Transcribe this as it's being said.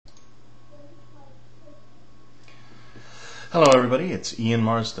Hello everybody, it's Ian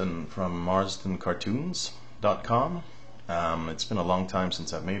Marsden from marsdencartoons.com. It's been a long time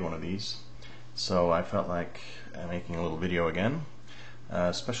since I've made one of these, so I felt like making a little video again,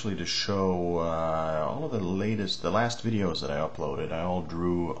 especially to show all of the last videos that I uploaded. I all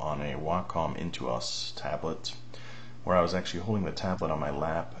drew on a Wacom Cintiq tablet, where I was actually holding the tablet on my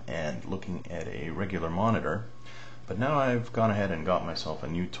lap and looking at a regular monitor. But now I've gone ahead and got myself a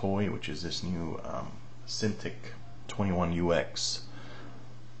new toy, which is this new Cintiq 21UX.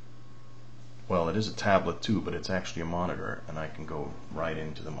 Well, it is a tablet too, but it's actually a monitor, and I can go right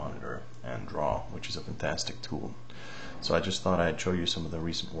into the monitor and draw, which is a fantastic tool. So I just thought I'd show you some of the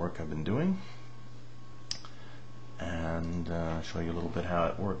recent work I've been doing and show you a little bit how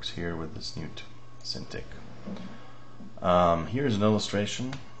it works here with this new Cintiq. Here's an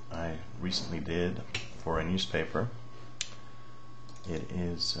illustration I recently did for a newspaper. It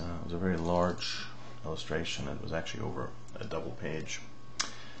was a very large illustration. It was actually over a double page.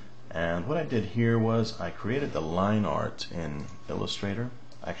 And what I did here was I created the line art in Illustrator.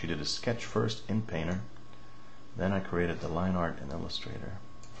 I actually did a sketch first in Painter. Then I created the line art in Illustrator.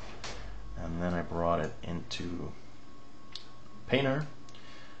 And then I brought it into Painter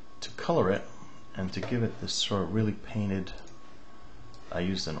to color it and to give it this sort of really painted. I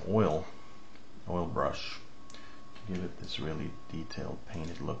used an oil brush to give it this really detailed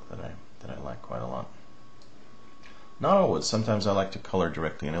painted look that I like quite a lot. Not always. Sometimes I like to color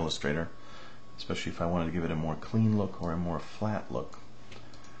directly in Illustrator, especially if I wanted to give it a more clean look or a more flat look.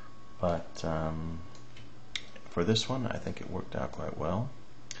 But for this one, I think it worked out quite well.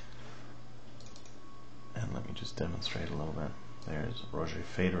 And let me just demonstrate a little bit. There's Roger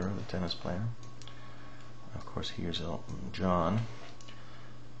Federer, the tennis player. Of course, here's Elton John.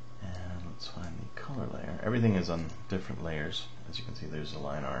 And let's find the color layer. Everything is on different layers. As you can see, there's the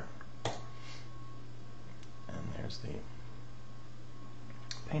line art. And there's the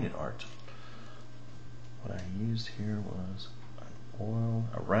painted art. What I used here was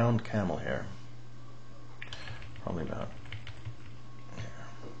a round camel hair. Probably about there.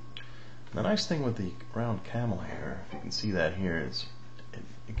 The nice thing with the round camel hair, if you can see that here, is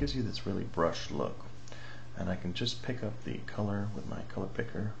it gives you this really brushed look. And I can just pick up the color with my color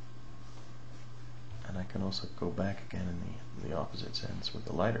picker. And I can also go back again in the opposite sense with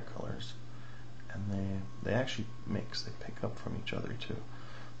the lighter colors. And they actually mix, they pick up from each other too.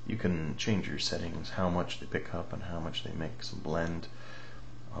 You can change your settings, how much they pick up and how much they mix and blend.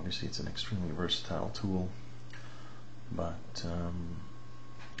 Obviously it's an extremely versatile tool, but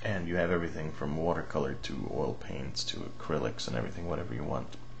and you have everything from watercolor to oil paints to acrylics and everything, whatever you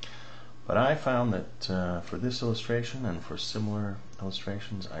want. But I found that for this illustration and for similar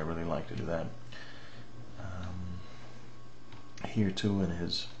illustrations, I really like to do that. Here too, in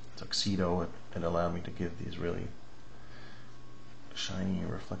his tuxedo, it allowed me to give these really shiny,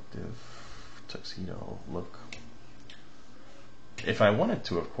 reflective tuxedo look. If I wanted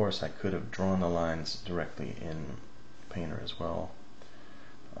to, of course, I could have drawn the lines directly in Painter as well.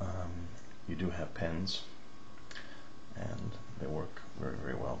 You do have pens, and they work very,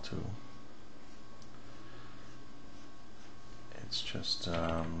 very well too. It's just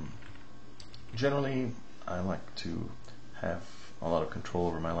generally I like to have a lot of control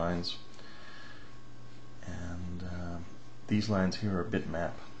over my lines, and these lines here are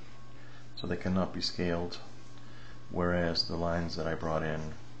bitmap, so they cannot be scaled, whereas the lines that I brought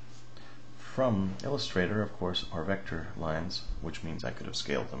in from Illustrator, of course, are vector lines, which means I could have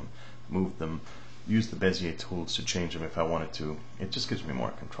scaled them, moved them, used the Bezier tools to change them if I wanted to. It just gives me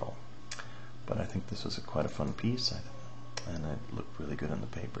more control. But I think this was quite a fun piece, and it looked really good on the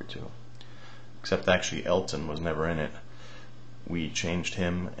paper too. Except actually Elton was never in it. We changed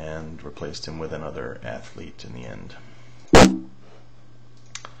him and replaced him with another athlete in the end.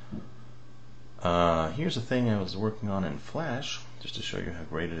 Here's a thing I was working on in Flash, just to show you how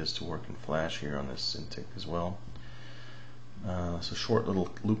great it is to work in Flash here on this Cintiq as well. It's a short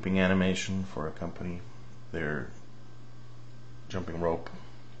little looping animation for a company. They're jumping rope,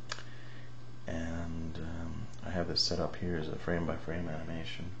 and I have this set up here as a frame-by-frame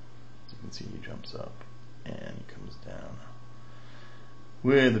animation. As you can see, he jumps up and he comes down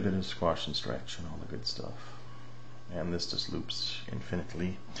with a bit of squash and stretch and all the good stuff. And this just loops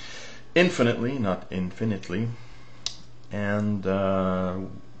infinitely, not infinitely, and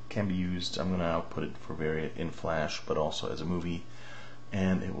can be used. I'm going to output it for in Flash, but also as a movie,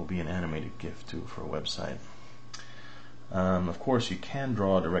 and it will be an animated GIF too for a website. Of course, you can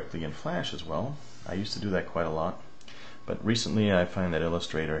draw directly in Flash as well. I used to do that quite a lot, but recently I find that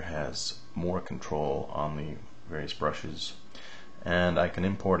Illustrator has more control on the various brushes, and I can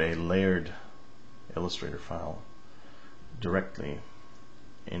import a layered Illustrator file directly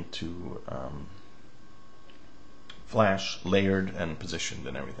into Flash, layered and positioned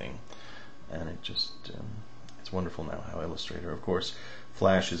and everything. And it just, it's wonderful now how Illustrator, of course,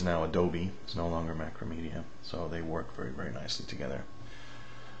 Flash is now Adobe, it's no longer Macromedia, so they work very, very nicely together.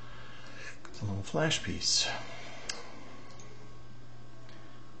 It's a little Flash piece.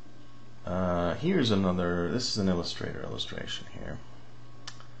 Here's another, this is an Illustrator illustration here.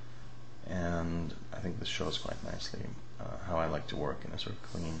 And I think this shows quite nicely how I like to work in a sort of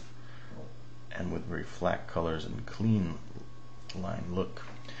clean and with very flat colors and clean line look.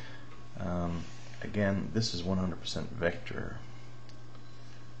 Again, this is 100% vector,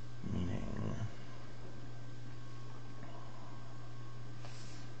 meaning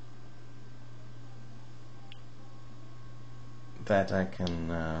that I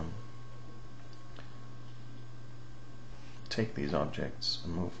can take these objects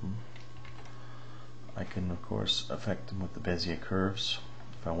and move them. I can, of course, affect them with the Bezier curves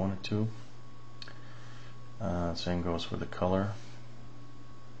if I wanted to. Same goes for the color.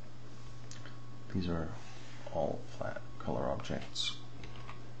 These are all flat color objects.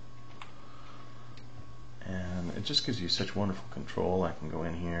 And it just gives you such wonderful control. I can go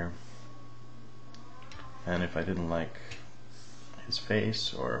in here, and if I didn't like his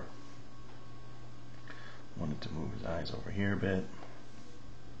face or wanted to move his eyes over here a bit,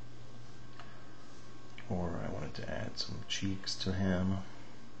 or I wanted to add some cheeks to him,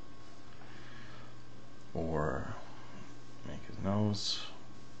 or make his nose,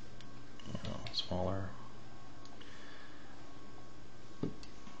 you know, smaller.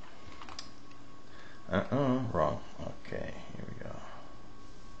 Wrong. Okay, here we go.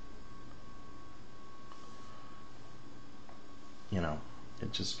 You know,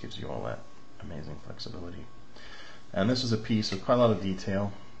 it just gives you all that amazing flexibility. And this is a piece with quite a lot of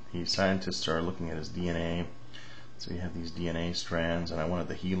detail. The scientists are looking at his DNA. So you have these DNA strands, and I wanted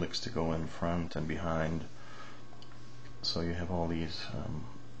the helix to go in front and behind. So you have all these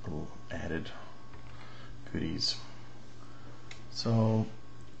little added goodies. So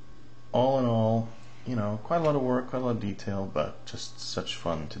all in all, you know, quite a lot of work, quite a lot of detail, but just such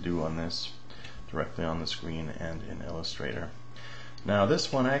fun to do on this, directly on the screen and in Illustrator. Now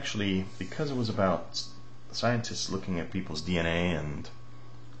this one actually, because it was about scientists looking at people's DNA and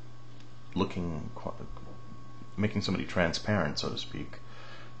making somebody transparent, so to speak,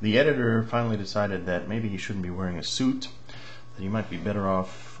 the editor finally decided that maybe he shouldn't be wearing a suit, that he might be better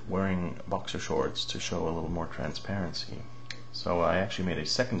off wearing boxer shorts to show a little more transparency. So I actually made a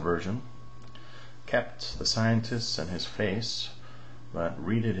second version, kept the scientist and his face, but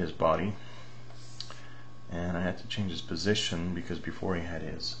redid his body, and I had to change his position because before he had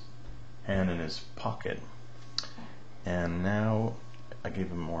his hand in his pocket, and now I gave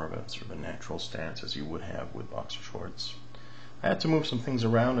him more of a sort of a natural stance as you would have with boxer shorts. I had to move some things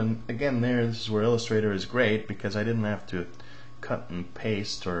around, and again this is where Illustrator is great because I didn't have to cut and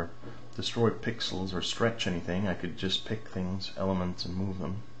paste or destroy pixels or stretch anything. I could just pick things, elements, and move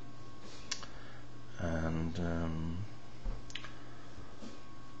them. And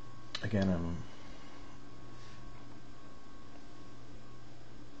again,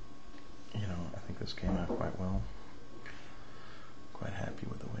 you know, I think this came out quite well. Quite happy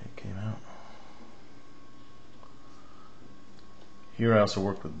with the way it came out. Here I also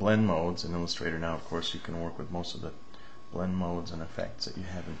worked with blend modes in Illustrator. Now, of course, you can work with most of the blend modes and effects that you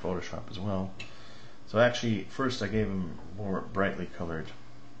have in Photoshop as well. So actually, first I gave him more brightly colored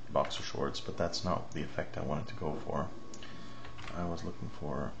boxer shorts, but that's not the effect I wanted to go for. I was looking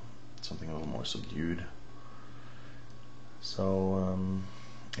for something a little more subdued. So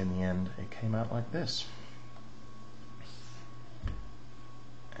in the end, it came out like this.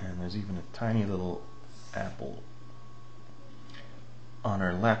 And there's even a tiny little apple on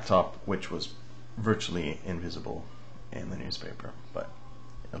our laptop, which was virtually invisible in the newspaper, but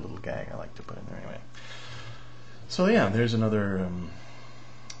a little gag I like to put in there anyway. So yeah, there's another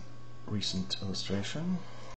recent illustration.